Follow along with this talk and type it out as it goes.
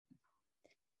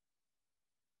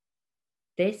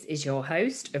This is your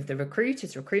host of the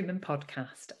Recruiters Recruitment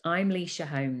Podcast. I'm Leisha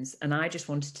Holmes, and I just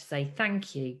wanted to say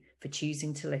thank you for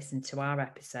choosing to listen to our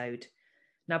episode.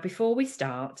 Now, before we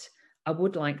start, I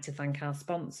would like to thank our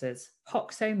sponsors,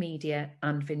 Hoxo Media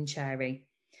and Vincere.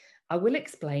 I will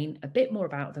explain a bit more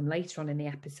about them later on in the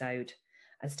episode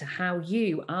as to how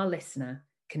you, our listener,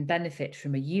 can benefit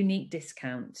from a unique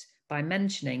discount by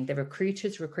mentioning the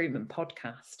Recruiters Recruitment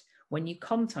Podcast when you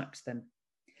contact them.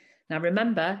 Now,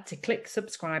 remember to click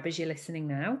subscribe as you're listening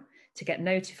now to get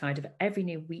notified of every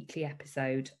new weekly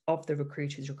episode of the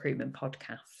Recruiters Recruitment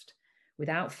Podcast.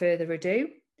 Without further ado,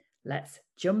 let's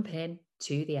jump in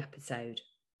to the episode.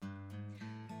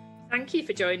 Thank you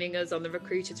for joining us on the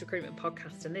Recruiters Recruitment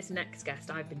Podcast. And this next guest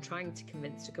I've been trying to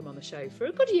convince to come on the show for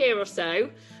a good year or so.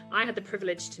 I had the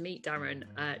privilege to meet Darren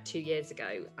 2 years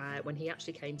ago when he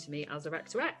actually came to me as a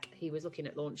rec-to-rec. He was looking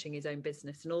at launching his own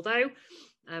business. And although,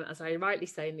 as I rightly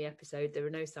say in the episode, there were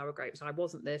no sour grapes, I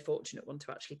wasn't the fortunate one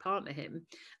to actually partner him.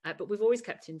 But we've always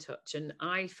kept in touch. And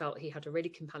I felt he had a really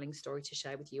compelling story to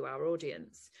share with you, our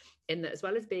audience, in that as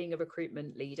well as being a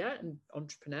recruitment leader and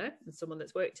entrepreneur and someone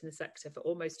that's worked in the sector for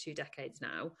almost 2 decades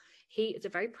now, he is a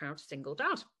very proud single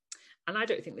dad. And I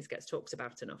don't think this gets talked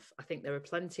about enough. I think there are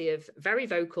plenty of very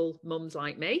vocal mums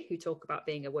like me who talk about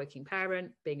being a working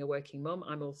parent, being a working mum.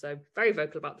 I'm also very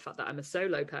vocal about the fact that I'm a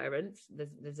solo parent.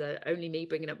 There's only me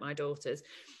bringing up my daughters.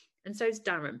 And so is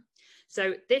Darren.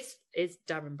 So this is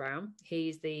Darren Brown.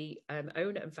 He's the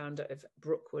owner and founder of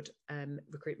Brookwood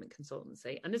Recruitment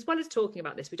Consultancy. And as well as talking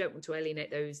about this, we don't want to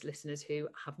alienate those listeners who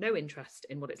have no interest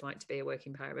in what it's like to be a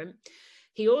working parent.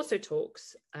 He also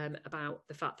talks about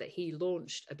the fact that he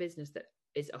launched a business that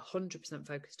is 100%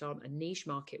 focused on a niche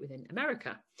market within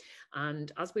America.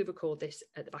 And as we record this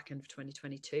at the back end of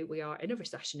 2022, we are in a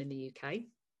recession in the UK.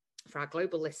 For our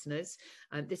global listeners,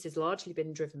 this has largely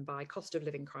been driven by cost of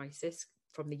living crisis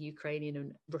from the Ukrainian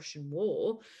and Russian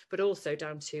war, but also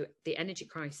down to the energy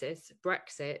crisis,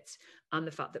 Brexit, and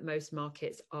the fact that most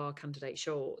markets are candidate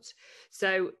short.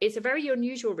 So it's a very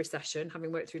unusual recession,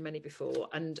 having worked through many before.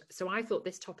 And so I thought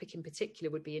this topic in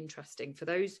particular would be interesting for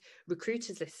those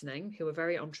recruiters listening who are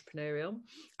very entrepreneurial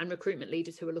and recruitment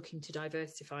leaders who are looking to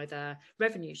diversify their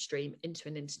revenue stream into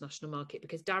an international market,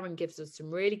 because Darren gives us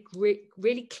some really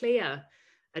clear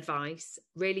advice,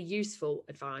 really useful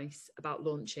advice about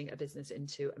launching a business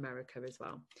into America as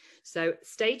well. So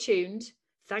stay tuned.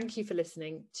 Thank you for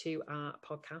listening to our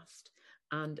podcast,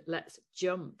 and let's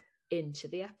jump into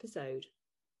the episode.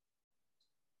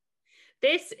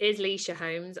 This is Leisha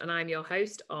Holmes, and I'm your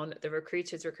host on the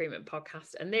Recruiters Recruitment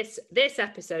Podcast. And this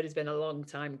episode has been a long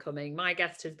time coming. My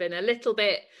guest has been a little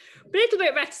bit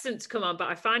reticent to come on, but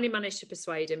I finally managed to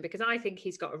persuade him because I think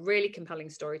he's got a really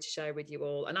compelling story to share with you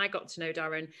all. And I got to know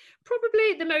Darren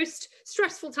probably the most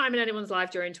stressful time in anyone's life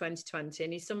during 2020.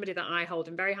 And he's somebody that I hold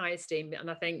in very high esteem.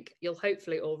 And I think you'll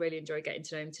hopefully all really enjoy getting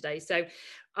to know him today. So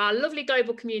our lovely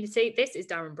global community, this is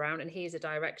Darren Brown, and he is a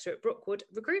director at Brookwood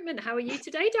Recruitment. How are you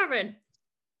today, Darren?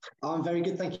 I'm very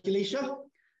good, thank you, Leisha.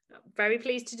 Very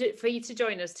pleased for you to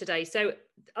join us today. So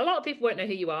a lot of people won't know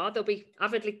who you are. They'll be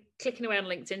avidly clicking away on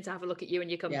LinkedIn to have a look at you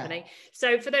and your company. Yeah.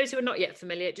 So for those who are not yet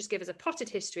familiar, just give us a potted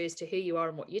history as to who you are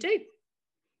and what you do.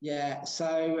 Yeah,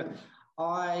 so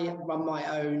I run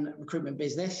my own recruitment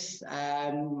business.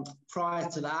 Prior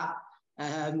to that,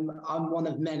 I'm one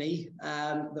of many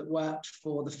that worked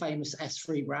for the famous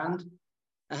S3 brand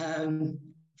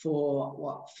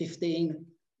for 15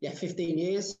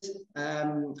 years.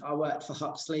 I worked for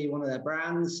Huxley, one of their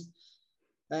brands,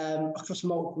 across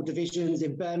multiple divisions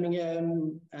in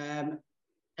Birmingham.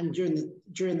 And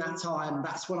during that time,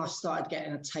 that's when I started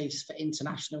getting a taste for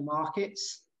international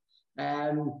markets.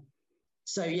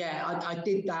 So yeah, I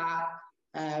did that,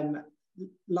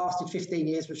 lasted 15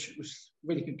 years, which was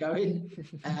really good going.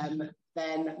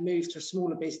 Then moved to a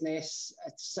smaller business,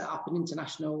 set up an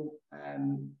international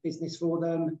business for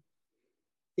them.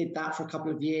 Did that for a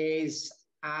couple of years,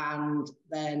 and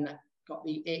then got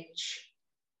the itch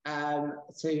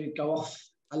to go off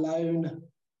alone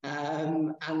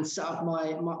and set up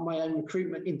my own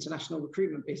international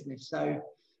recruitment business.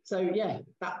 So yeah,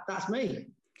 that's me.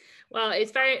 Well,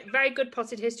 it's very, very good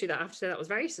potted history. That I have to say, that was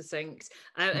very succinct.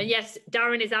 And yes,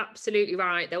 Darren is absolutely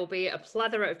right. There will be a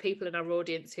plethora of people in our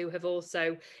audience who have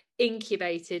also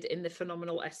incubated in the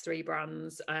phenomenal S3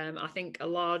 brands. I think a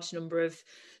large number of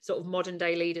sort of modern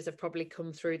day leaders have probably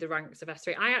come through the ranks of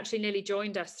S3. I actually nearly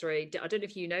joined S3. I don't know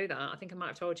if you know that. I think I might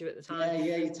have told you at the time.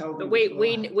 Yeah, you told me. But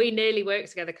we nearly worked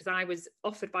together because I was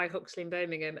offered by Huxley in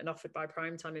Birmingham and offered by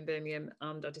Primetime in Birmingham,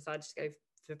 and I decided to go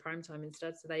for Primetime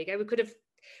instead. So there you go. We could have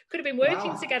could have been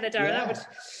working Wow. together, Darren. Yeah.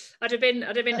 I'd have been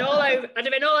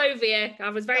all over you. I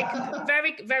was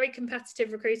very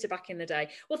competitive recruiter back in the day.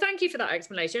 Well, thank you for that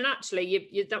explanation. And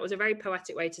actually, that was a very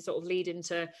poetic way to sort of lead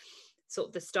into sort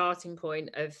of the starting point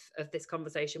of this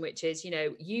conversation, which is,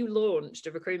 you launched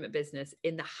a recruitment business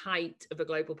in the height of a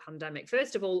global pandemic.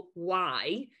 First of all,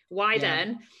 why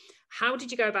then? How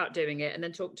did you go about doing it? And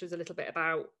then talk to us a little bit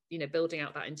about, building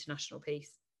out that international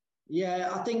piece. Yeah,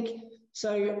 I think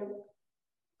so.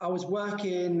 I was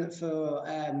working for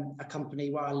a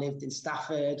company where I lived in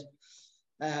Stafford.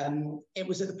 It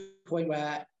was at the point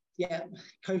where,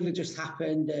 COVID had just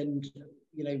happened, and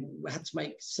we had to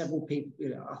make several people.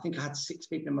 I think I had 6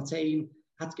 people in my team.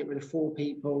 Had to get rid of 4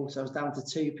 people, so I was down to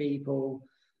 2 people.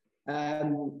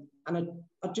 And I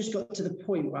just got to the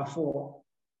point where I thought,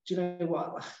 do you know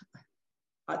what?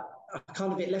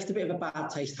 It left a bit of a bad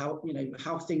taste how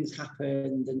things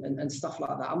happened and stuff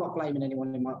like that. I'm not blaming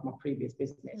anyone in my previous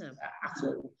business at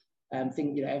all.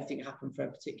 Think everything happened for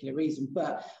a particular reason,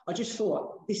 but I just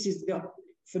thought this is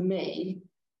for me.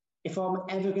 If I'm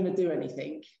ever going to do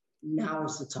anything, now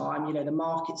is the time. The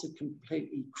markets have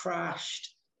completely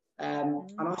crashed, and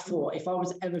I thought if I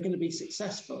was ever going to be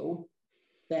successful,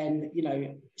 then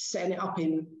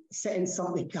setting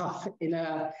something up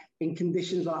in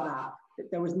conditions like that.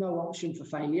 There was no option for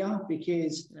failure,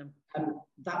 because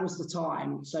that was the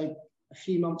time. So a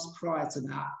few months prior to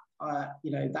that,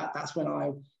 that's when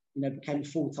I, became a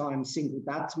full-time single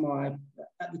dad to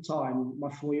at the time, my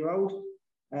 4-year-old.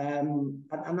 And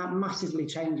that massively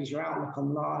changes your outlook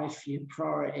on life, your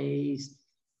priorities.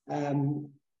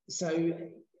 So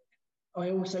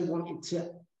I also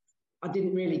I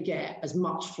didn't really get as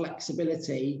much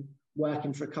flexibility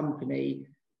working for a company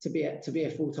to be a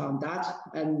full-time dad.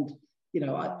 And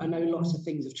I know lots of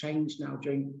things have changed now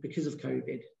because of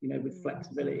COVID, with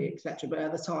flexibility, etc. But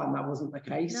at the time, that wasn't the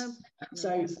case. No.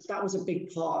 So that was a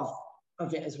big part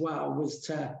of it as well, was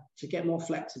to get more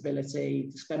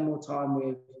flexibility, to spend more time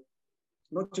with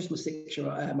not just my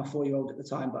 4-year-old at the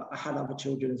time, but I had other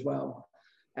children as well.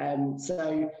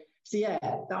 So yeah,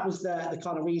 that was the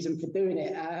kind of reason for doing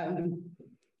it.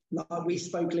 Like we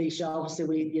spoke, Leisha,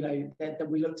 obviously I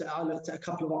looked at a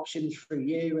couple of options through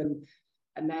you,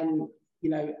 and then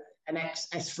an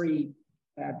ex-S3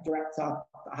 director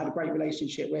I had a great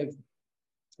relationship with.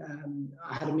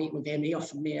 I had a meeting with him. He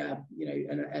offered me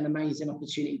an amazing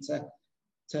opportunity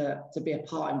to be a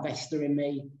part investor in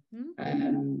me.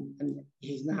 And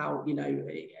he's now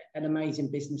an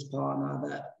amazing business partner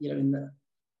that in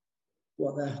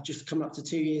just coming up to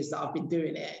 2 years that I've been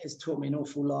doing it has taught me an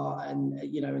awful lot, and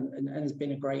and has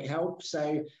been a great help.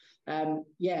 So so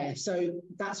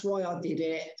that's why I did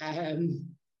it. I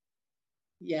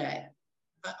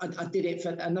did it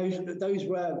and those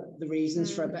were the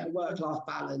reasons for a better work-life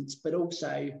balance, but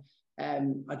also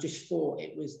I just thought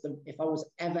it was if I was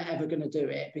ever going to do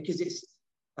it, because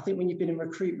I think when you've been in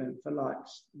recruitment for like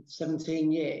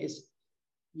 17 years,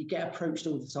 you get approached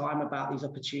all the time about these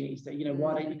opportunities that,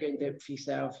 why don't you go and do it for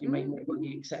yourself? You make more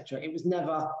money, etc.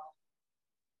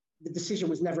 The decision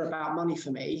was never about money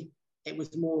for me. It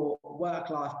was more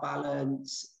work-life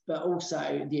balance, but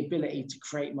also the ability to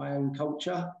create my own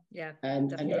culture.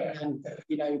 And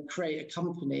create a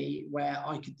company where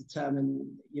I could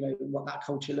determine, what that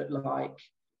culture looked like.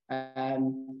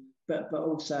 But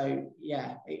also,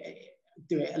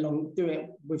 do it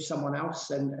with someone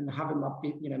else, and having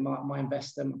my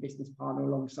investor, my business partner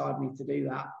alongside me to do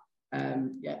that.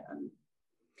 And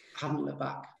haven't looked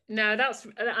back. No, and I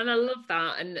love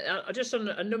that. And I just on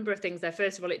a number of things there.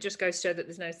 First of all, it just goes to show that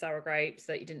there's no sour grapes,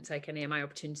 that you didn't take any of my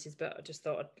opportunities, but I just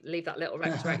thought I'd leave that little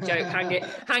rec joke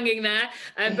hanging there.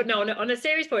 But no, on a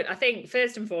serious point, I think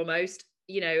first and foremost,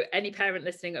 any parent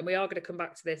listening, and we are going to come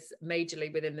back to this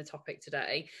majorly within the topic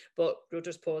today, but we'll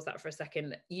just pause that for a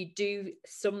second. You do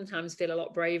sometimes feel a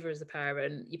lot braver as a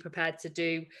parent. You're prepared to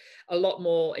do a lot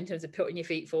more in terms of putting your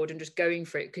feet forward and just going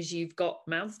for it, because you've got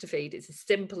mouths to feed. It's as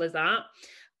simple as that.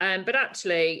 But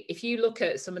actually, if you look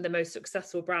at some of the most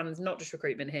successful brands, not just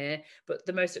recruitment here, but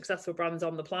the most successful brands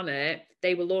on the planet,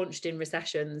 they were launched in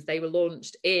recessions. They were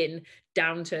launched in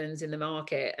downturns in the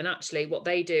market. And actually what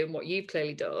they do, and what you've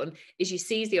clearly done, is you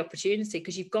seize the opportunity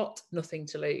because you've got nothing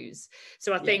to lose.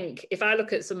 So I think if I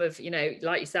look at some of,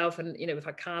 like yourself, and, we've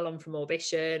had Carl on from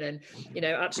Ambition, and,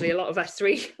 actually a lot of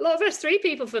S3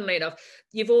 people, funnily enough,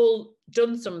 you've all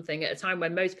done something at a time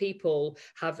when most people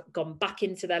have gone back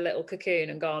into their little cocoon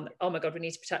and gone, oh my God, we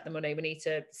need to protect the money. We need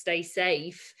to stay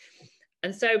safe.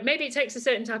 And so maybe it takes a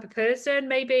certain type of person,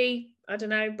 maybe, I don't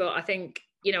know, but I think,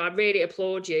 I really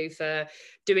applaud you for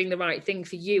doing the right thing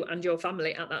for you and your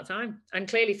family at that time, and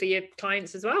clearly for your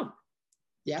clients as well.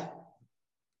 Yeah.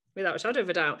 Without a shadow of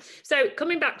a doubt. So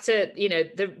coming back to,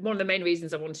 one of the main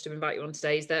reasons I wanted to invite you on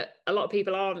today is that a lot of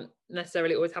people aren't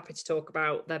necessarily always happy to talk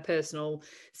about their personal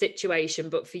situation.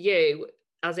 But for you,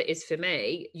 as it is for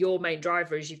me, your main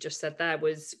driver, as you've just said there,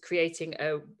 was creating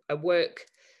a work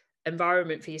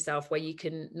environment for yourself where you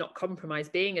can not compromise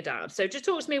being a dad. So just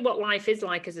talk to me what life is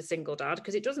like as a single dad,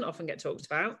 because it doesn't often get talked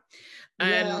about.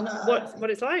 What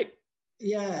it's like.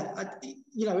 Yeah,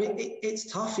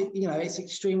 it's tough. It's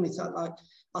extremely tough. Like,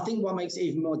 I think what makes it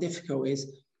even more difficult is,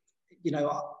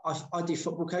 I do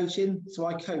football coaching, so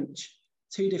I coach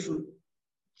 2 different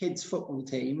kids' football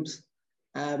teams.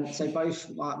 So both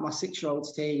my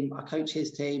 6-year-old's team, I coach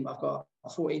his team. I've got a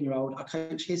 14-year-old, I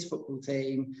coach his football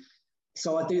team.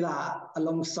 So I do that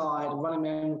alongside running my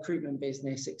own recruitment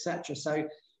business, etc. So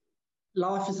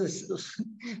life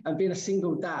and being a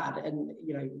single dad, and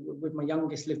with my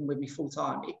youngest living with me full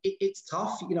time, it's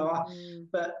tough.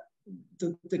 But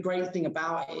the great thing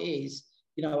about it is,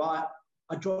 I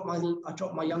drop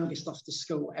my youngest off to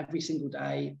school every single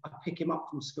day. I pick him up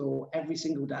from school every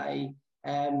single day.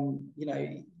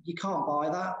 You can't buy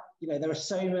that. There are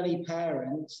so many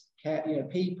parents,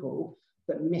 people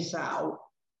that miss out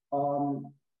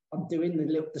on doing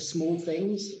the small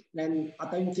things. And I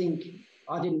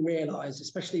didn't realise,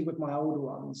 especially with my older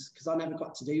ones, because I never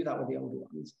got to do that with the older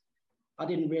ones. I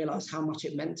didn't realise how much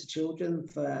it meant to children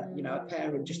for a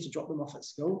parent just to drop them off at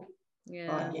school.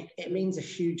 Yeah, it means a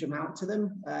huge amount to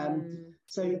them.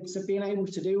 So being able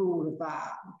to do all of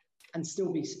that and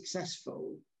still be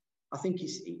successful, I think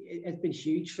it has been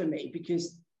huge for me,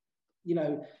 because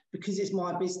it's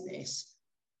my business.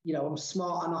 I'm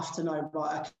smart enough to know,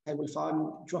 right, okay, well, if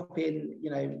I'm dropping,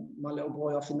 my little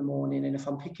boy off in the morning, and if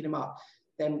I'm picking him up,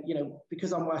 then,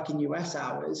 because I'm working US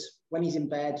hours, when he's in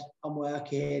bed, I'm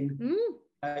working.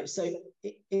 So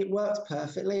it works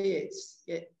perfectly.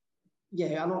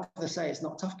 I'm not going to say it's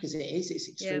not tough, because it is. It's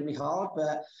extremely hard,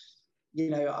 but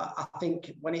I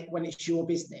think when it's your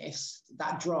business,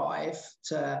 that drive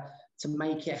to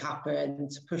make it happen,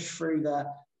 to push through the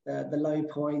low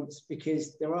points,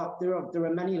 because there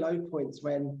are many low points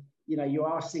when you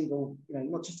are a single,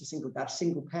 not just a single dad,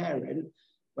 single parent,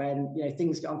 when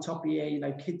things get on top of you.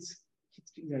 Kids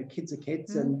are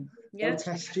kids, and they'll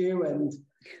test you, and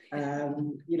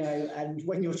and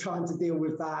when you're trying to deal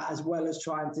with that, as well as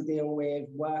trying to deal with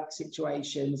work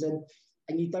situations, and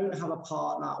you don't have a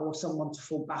partner or someone to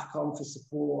fall back on for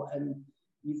support, and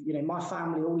my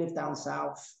family all live down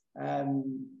south. I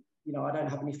don't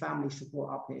have any family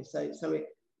support up here, so it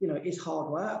it's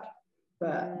hard work,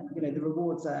 but the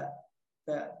rewards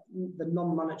the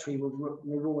non-monetary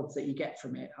rewards that you get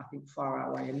from it, I think, far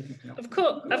outweigh anything else. Of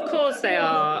course they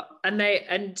are,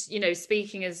 and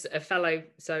speaking as a fellow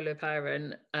solo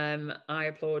parent, I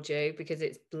applaud you, because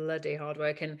it's bloody hard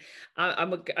work, and I'm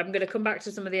going to come back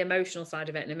to some of the emotional side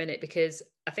of it in a minute, because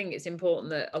I think it's important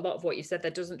that a lot of what you said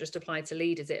there doesn't just apply to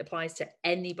leaders; it applies to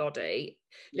anybody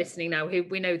listening now. Who,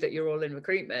 we know that you're all in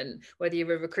recruitment, whether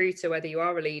you're a recruiter, whether you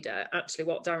are a leader. Actually,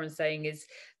 what Darren's saying is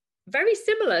very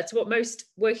similar to what most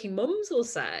working mums will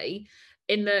say,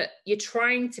 in that you're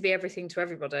trying to be everything to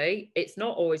everybody. It's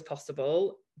not always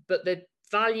possible, but the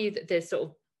value, that the sort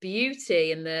of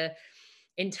beauty and the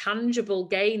intangible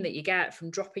gain that you get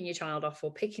from dropping your child off,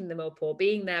 or picking them up, or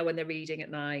being there when they're reading at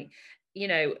night,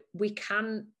 we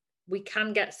can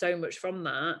get so much from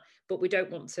that, but we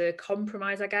don't want to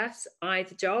compromise, I guess,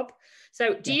 either job.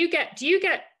 So do you get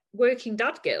working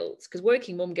dad guilt? Because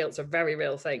working mum guilt's a very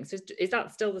real thing. So is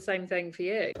that still the same thing for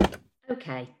you?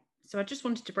 Okay, so I just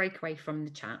wanted to break away from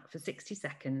the chat for 60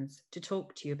 seconds to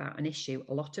talk to you about an issue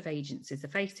a lot of agencies are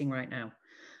facing right now,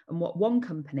 and what one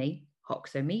company,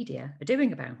 Hoxo Media, are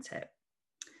doing about it.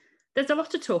 There's a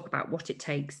lot of talk about what it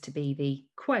takes to be the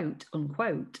quote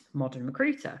unquote modern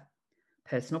recruiter: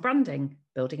 personal branding,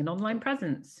 building an online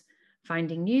presence,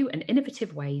 finding new and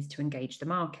innovative ways to engage the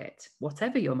market,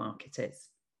 whatever your market is.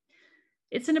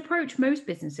 It's an approach most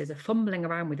businesses are fumbling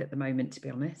around with at the moment, to be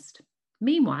honest.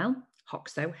 Meanwhile,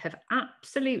 Hoxo have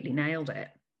absolutely nailed it.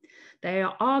 They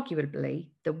are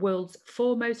arguably the world's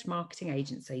foremost marketing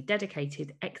agency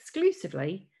dedicated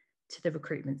exclusively to the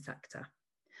recruitment sector.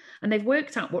 And they've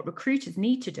worked out what recruiters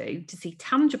need to do to see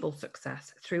tangible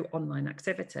success through online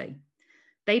activity.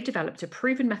 They've developed a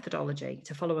proven methodology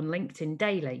to follow on LinkedIn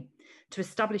daily to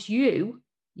establish you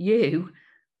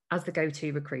as the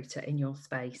go-to recruiter in your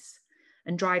space,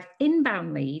 and drive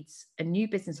inbound leads and new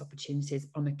business opportunities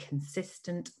on a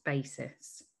consistent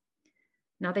basis.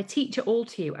 Now, they teach it all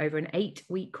to you over an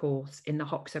 8-week course in the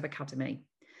Hoxo Academy.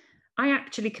 I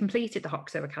actually completed the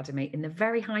Hoxo Academy in the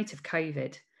very height of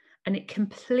COVID, and it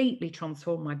completely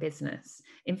transformed my business.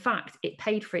 In fact, it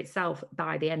paid for itself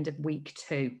by the end of week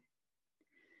 2.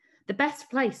 The best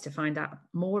place to find out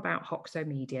more about Hoxo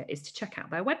Media is to check out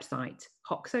their website,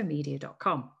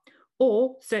 hoxomedia.com,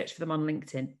 or search for them on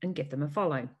LinkedIn and give them a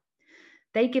follow.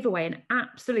 They give away an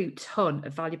absolute ton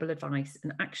of valuable advice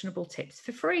and actionable tips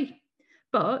for free.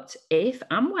 But if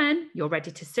and when you're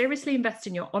ready to seriously invest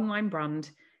in your online brand,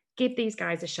 give these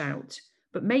guys a shout.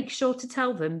 But make sure to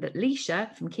tell them that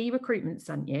Leisha from Key Recruitment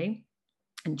sent you,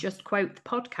 and just quote the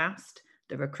podcast,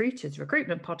 the Recruiters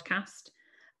Recruitment Podcast,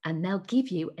 and they'll give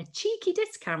you a cheeky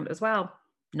discount as well.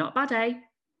 Not bad, eh?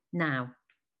 Now,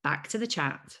 back to the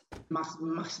chat.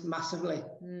 Massively.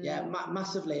 Yeah,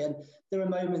 massively. And there are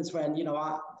moments when, you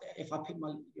know,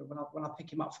 when I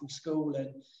pick him up from school and,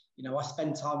 you know, I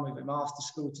spend time with him after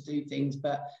school to do things,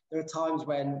 but there are times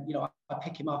when, you know, I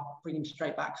pick him up, bring him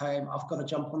straight back home. I've got to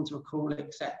jump onto a call,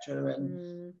 etc.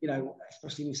 And, you know,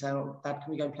 especially when you say, oh, Dad,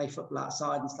 can we go and play football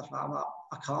outside and stuff like that? I'm like,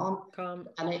 I can't.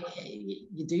 And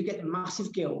you do get the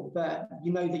massive guilt, but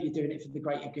you know that you're doing it for the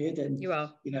greater good. And, you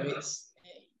are. You know,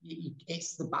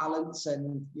 it's the balance,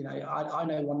 and you know, I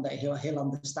know one day he'll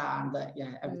understand that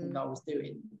everything that I was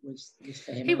doing was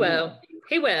for him. He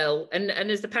will, and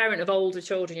as the parent of older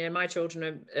children, you know, my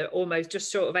children are almost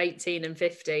just sort of 18 and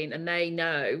 15, and they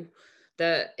know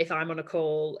that if I'm on a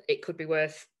call, it could be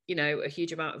worth, you know, a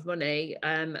huge amount of money,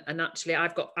 and actually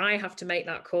I have to make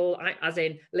that call, as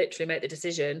in literally make the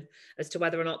decision as to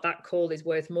whether or not that call is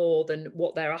worth more than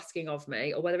what they're asking of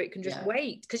me, or whether it can just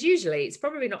wait, because usually it's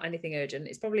probably not anything urgent.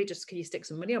 It's probably just, can you stick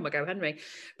some money on my go, Henry?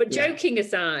 But joking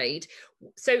aside,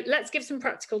 so let's give some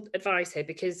practical advice here,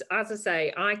 because as I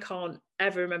say, I can't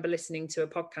ever remember listening to a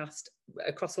podcast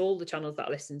across all the channels that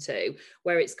I listen to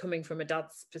where it's coming from a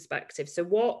dad's perspective. So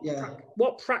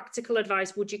what practical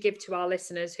advice would you give to our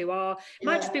listeners who are, it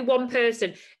might just be one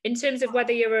person, in terms of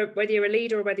whether you're a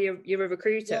leader or whether you're a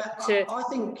recruiter?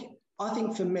 I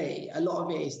think for me, a lot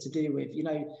of it is to do with, you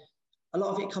know, a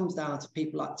lot of it comes down to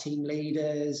people like team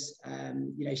leaders,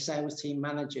 you know, sales team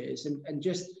managers, and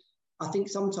just, I think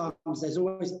sometimes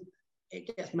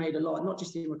it gets made a lot, not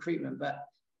just in recruitment, but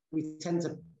we tend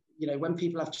to, you know, when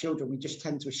people have children, we just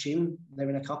tend to assume they're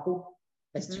in a couple.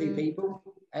 There's two people.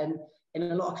 And in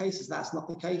a lot of cases, that's not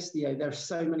the case. You know, there are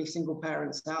so many single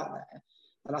parents out there.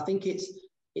 And I think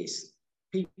it's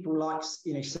people like,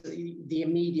 you know, the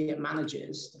immediate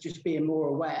managers just being more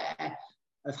aware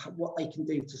of what they can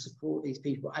do to support these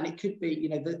people. And it could be, you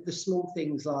know, the small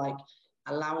things like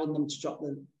allowing them to drop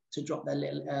their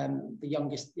little, the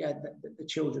youngest, the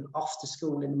children off to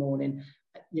school in the morning,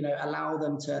 you know, allow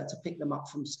them to pick them up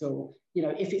from school. You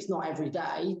know, if it's not every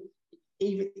day,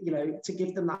 even, you know, to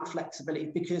give them that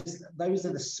flexibility, because those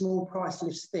are the small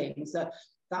priceless things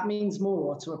that means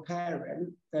more to a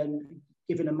parent than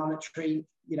giving a monetary,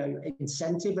 you know,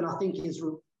 incentive. And I think as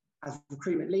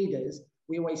recruitment leaders,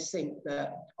 we always think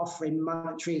that offering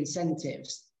monetary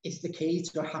incentives is the key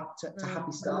to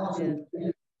happy staff. And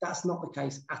that's not the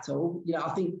case at all. You know,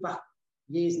 I think back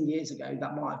years and years ago,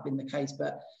 that might have been the case,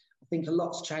 but I think a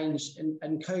lot's changed,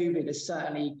 and COVID has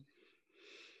certainly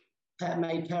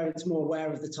made parents more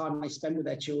aware of the time they spend with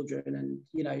their children. And,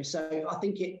 you know, so I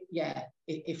think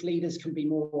if leaders can be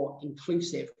more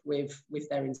inclusive with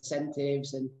their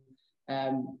incentives and,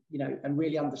 you know, and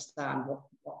really understand what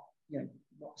you know,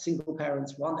 what single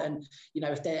parents want. And, you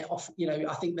know, if they're off, you know,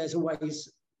 I think there's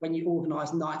always, when you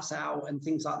organise nights out and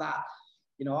things like that,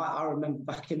 you know, I remember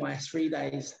back in my S3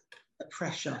 days, the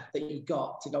pressure that you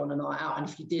got to go on a night out. And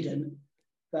if you didn't,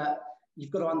 but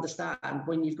you've got to understand,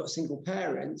 when you've got single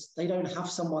parents, they don't have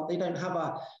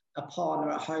a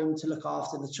partner at home to look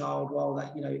after the child while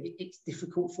that, you know, it's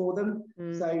difficult for them.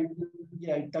 So, you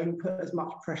know, don't put as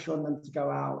much pressure on them to go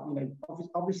out. You know,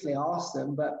 obviously ask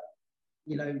them, but,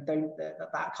 you know, don't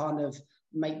that kind of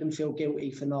make them feel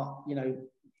guilty for not, you know,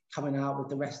 coming out with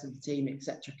the rest of the team,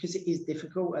 etc. Because it is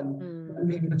difficult, and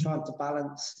people are trying to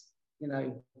balance, you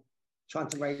know, trying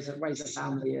to raise a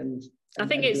family. And I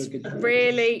think it's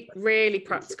really, really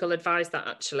practical advice, that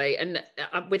actually, and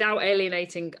without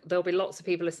alienating, there'll be lots of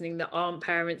people listening that aren't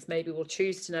parents, maybe will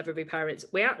choose to never be parents.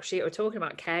 We actually are talking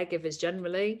about caregivers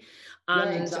generally,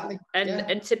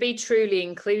 and to be truly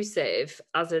inclusive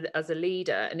as a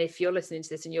leader. And if you're listening to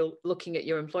this and you're looking at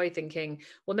your employee thinking,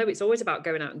 well, no, it's always about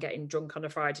going out and getting drunk on a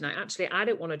Friday night. Actually, I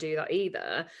don't want to do that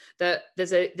either. That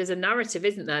there's a narrative,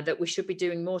 isn't there, that we should be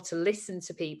doing more to listen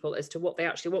to people as to what they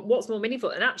actually want, what's more meaningful,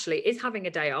 and actually is having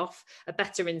a day off a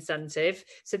better incentive,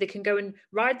 so they can go and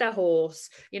ride their horse,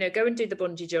 you know, go and do the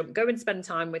bungee jump, go and spend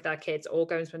time with their kids, or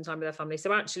go and spend time with their family.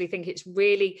 So I actually think it's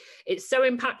so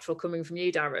impactful coming from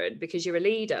you, Darren, because you're a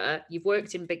leader, you've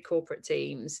worked in big corporate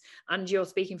teams, and you're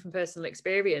speaking from personal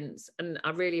experience. And I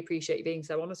really appreciate you being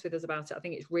so honest with us about it. I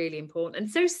think it's really important and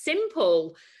so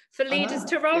simple for leaders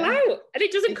to roll out, and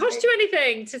it doesn't cost you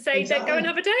anything to say that go and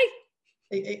have a day.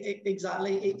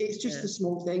 Exactly. It's just the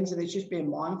small things, and it's just being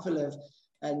mindful of,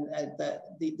 and that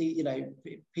the you know,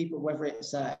 people, whether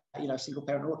it's you know, single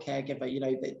parent or caregiver, you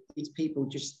know, that these people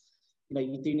just, you know,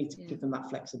 you do need to give them that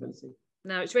flexibility.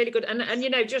 No, it's really good. And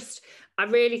you know, just, I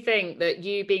really think that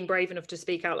you being brave enough to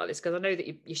speak out like this, because I know that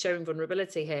you're showing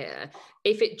vulnerability here,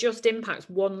 if it just impacts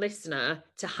one listener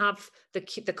to have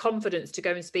the confidence to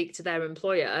go and speak to their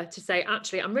employer to say,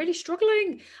 actually, I'm really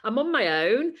struggling, I'm on my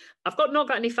own, I've not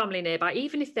got any family nearby.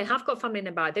 Even if they have got family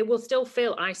nearby, they will still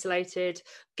feel isolated,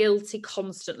 guilty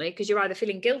constantly, because you're either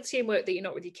feeling guilty in work that you're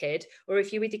not with your kid, or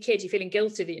if you're with your kid, you're feeling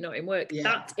guilty that you're not in work.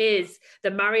 That is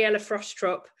the Mariella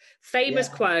Frostrup famous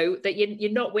quote, that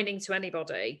you're not winning to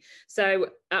anybody.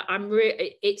 So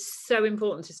it's so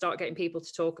important to start getting people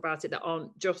to talk about it that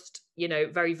aren't just, you know,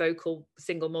 very vocal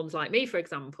single mums like me, for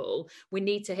example. We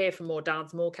need to hear from more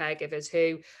dads, more caregivers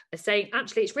who are saying,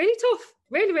 actually, it's really tough,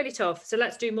 really, really tough. So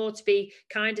let's do more to be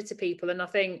kinder to people. And I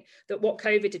think that what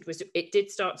COVID did was it did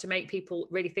start to make people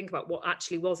really think about what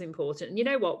actually was important. And you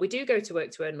know what? We do go to work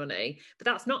to earn money, but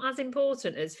that's not as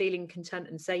important as feeling content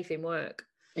and safe in work.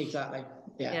 Exactly.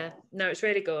 Yeah. No, it's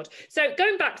really good. So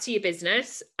going back to your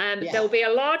business, there'll be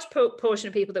a large portion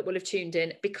of people that will have tuned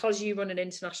in because you run an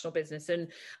international business.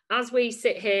 And as we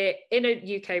sit here in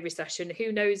a UK recession,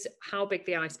 who knows how big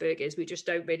the iceberg is? We just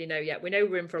don't really know yet. We know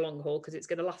we're in for a long haul because it's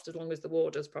going to last as long as the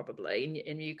war does, probably,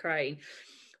 in Ukraine.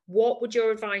 What would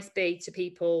your advice be to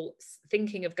people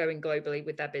thinking of going globally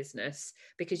with their business?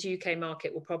 Because UK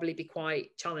market will probably be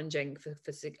quite challenging for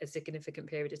a significant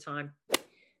period of time.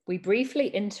 We briefly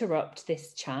interrupt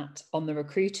this chat on the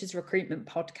Recruiters Recruitment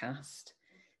Podcast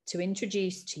to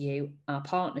introduce to you our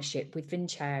partnership with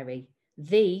Vincere,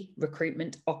 the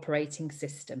recruitment operating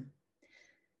system.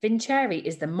 Vincere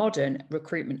is the modern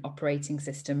recruitment operating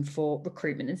system for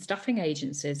recruitment and staffing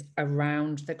agencies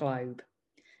around the globe.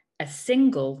 A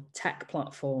single tech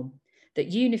platform that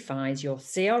unifies your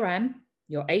CRM,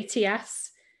 your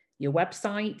ATS, your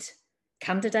website,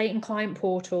 candidate and client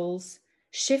portals,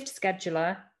 shift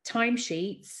scheduler,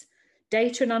 timesheets,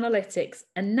 data and analytics,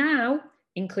 and now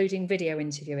including video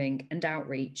interviewing and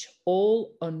outreach,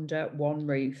 all under one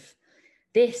roof.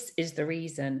 This is the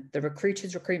reason the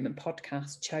Recruiters Recruitment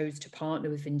Podcast chose to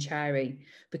partner with Vincere,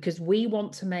 because we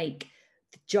want to make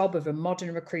the job of a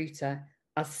modern recruiter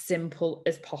as simple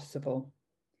as possible.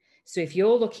 So if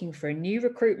you're looking for a new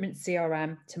recruitment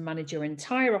CRM to manage your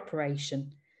entire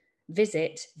operation,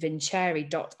 visit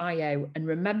vincere.io and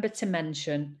remember to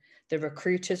mention the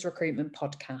Recruiters Recruitment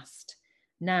Podcast.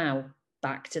 Now,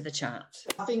 back to the chat.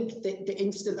 I think the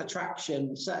instant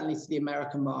attraction, certainly to the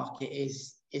American market,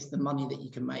 is the money that you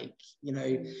can make. You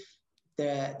know,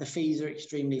 the fees are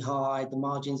extremely high, the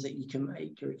margins that you can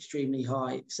make are extremely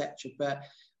high, etc. But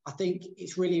I think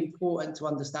it's really important to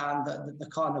understand that the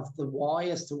kind of the why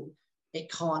as to it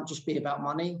can't just be about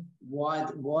money. Why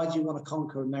do you want to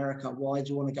conquer America? Why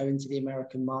do you want to go into the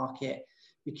American market?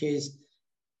 Because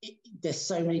there's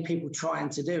so many people trying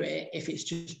to do it. If it's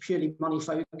just purely money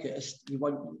focused, you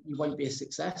won't be a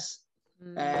success.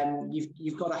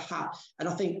 You've got to have, and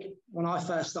I think when I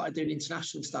first started doing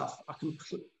international stuff, I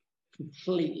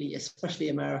completely, especially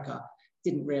America,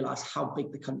 didn't realize how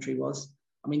big the country was.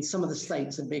 I mean, some of the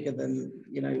states are bigger than,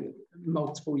 you know,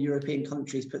 multiple European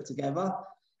countries put together.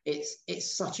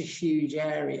 It's such a huge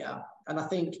area. And I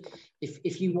think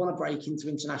if you want to break into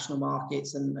international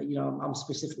markets, and, you know, I'm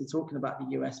specifically talking about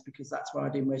the US because that's where I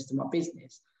do most of my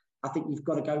business, I think you've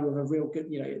got to go with a real good,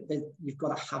 you know, you've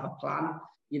got to have a plan,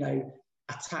 you know,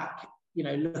 attack, you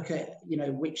know, look at, you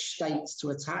know, which states to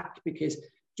attack, because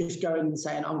just going and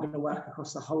saying, I'm going to work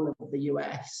across the whole of the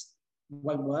US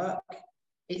won't work.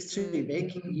 It's too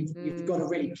big. You've got to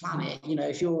really plan it. You know,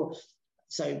 if you're,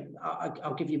 so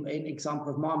I'll give you an example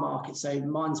of my market. So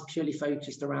mine's purely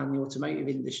focused around the automotive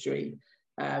industry.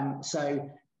 So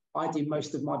I do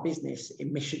most of my business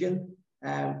in Michigan,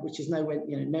 which is nowhere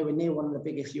near one of the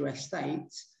biggest US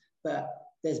states, but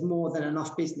there's more than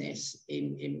enough business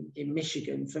in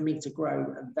Michigan for me to grow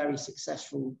a very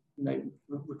successful, you know,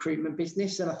 recruitment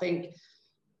business. And I think,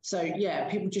 so yeah,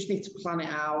 people just need to plan it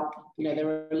out. You know, there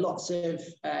are lots of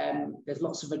there's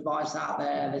lots of advice out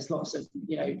there. There's lots of,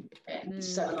 you know,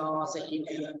 seminars that you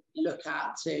can look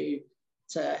at to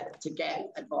to get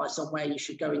advice on where you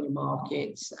should go in your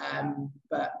markets.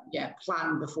 But yeah,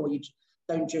 plan before you,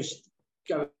 don't just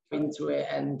go into it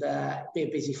and be a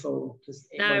busy fool, because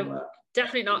it won't work.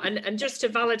 Definitely not. And just to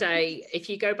validate, if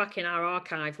you go back in our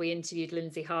archive, we interviewed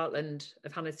Lindsay Hartland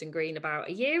of Hanneston Green about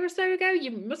a year or so ago.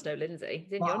 You must know Lindsay.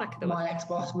 He's in your neck of the woods. My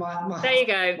ex-boss. There you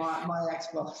go. My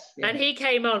ex-boss. Yeah. And he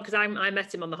came on, because I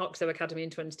met him on the Hoxo Academy in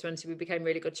 2020. We became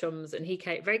really good chums, and he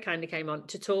very kindly came on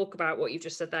to talk about what you've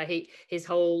just said there. His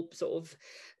whole sort of,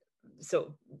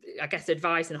 I guess,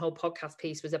 advice and whole podcast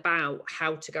piece was about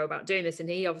how to go about doing this. And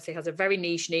he obviously has a very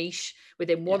niche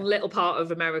within one little part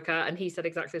of America. And he said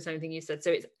exactly the same thing you said.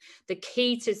 So it's the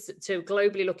key to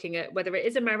globally looking at whether it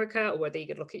is America, or whether you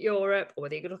could look at Europe, or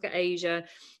whether you could look at Asia.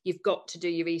 You've got to do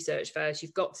your research first.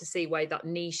 You've got to see where that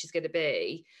niche is going to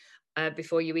be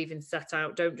before you even set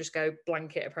out. Don't just go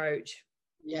blanket approach.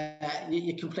 Yeah,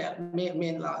 you complete me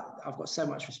and like, I've got so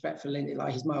much respect for Lindy.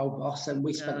 Like, he's my old boss, and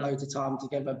we spent loads of time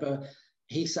together. But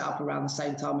he set up around the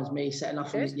same time as me, setting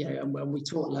up, and, you know, and we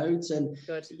taught loads. And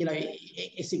you know,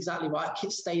 it's exactly right.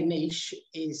 Stay niche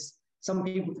is. Some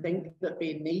people think that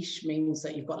being niche means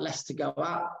that you've got less to go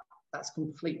at. That's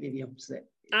completely the opposite.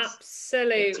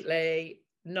 Absolutely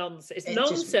nonsense. It's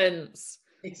nonsense.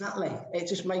 Exactly. It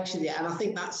just makes you. And I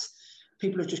think that's.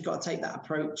 People have just got to take that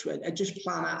approach and just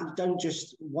plan out. You don't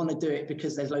just want to do it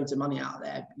because there's loads of money out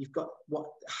there. You've got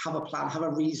have a plan, have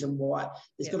a reason why.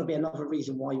 There's got to be another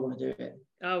reason why you want to do it.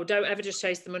 Oh, don't ever just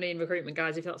chase the money in recruitment,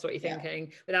 guys, if that's what you're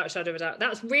thinking, without a shadow of a doubt.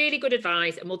 That's really good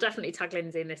advice. And we'll definitely tag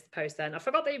Lindsay in this post then. I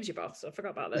forgot that he was your boss. I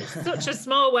forgot about that. It's such a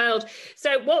small world.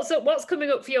 So what's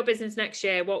coming up for your business next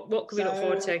year? What can we look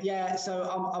forward to? Yeah, so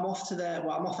I'm off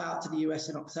out to the US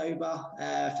in October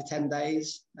for 10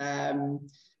 days.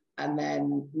 And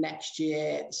then next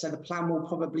year, so the plan will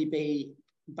probably be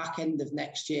back end of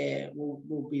next year,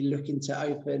 we'll be looking to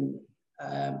open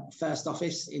first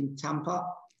office in Tampa,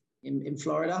 in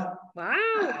Florida. Wow.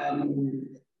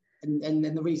 And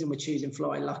then the reason we're choosing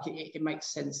Florida, like it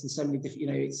makes sense in so many different, you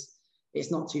know,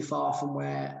 it's not too far from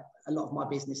where a lot of my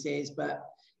business is, but,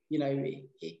 you know,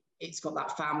 it's got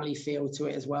that family feel to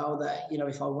it as well, that, you know,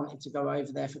 if I wanted to go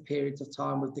over there for periods of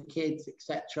time with the kids,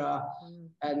 etc.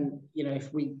 And, you know,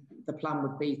 the plan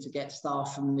would be to get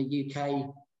staff from the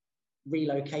UK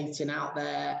relocating out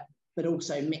there, but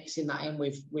also mixing that in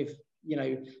with, you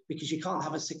know, because you can't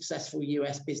have a successful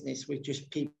US business with just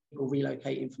people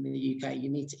relocating from the UK. You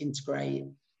need to integrate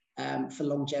for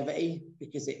longevity,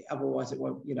 because otherwise it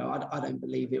won't, you know, I don't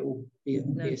believe it will be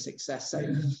a success.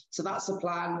 So that's the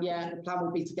plan. Yeah, the plan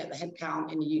will be to get the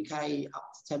headcount in the UK up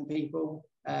to 10 people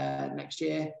next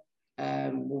year.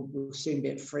 We'll soon be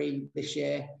at 3 this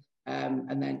year.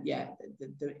 And then,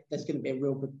 there's going to be a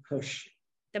real big push.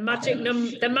 The magic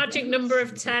number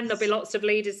of 10. There'll be lots of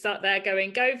leaders sat there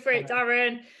going, "Go for it,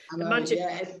 Darren."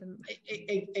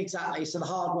 Exactly. So the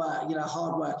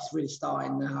hard work is really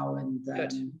starting now, and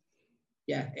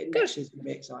next year's going to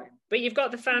be exciting. But you've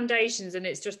got the foundations, and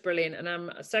it's just brilliant. And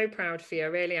I'm so proud for you. I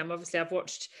really am. Obviously, I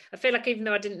feel like, even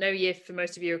though I didn't know you for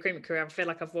most of your recruitment career, I feel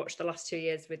like I've watched the last 2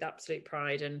 years with absolute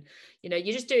pride. And, you know,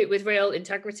 you just do it with real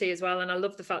integrity as well. And I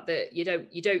love the fact that you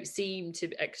don't seem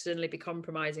to externally be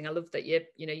compromising. I love that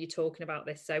you're talking about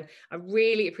this. So I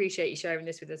really appreciate you sharing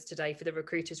this with us today for the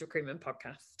Recruiters Recruitment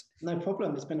Podcast. No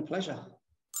problem. It's been a pleasure.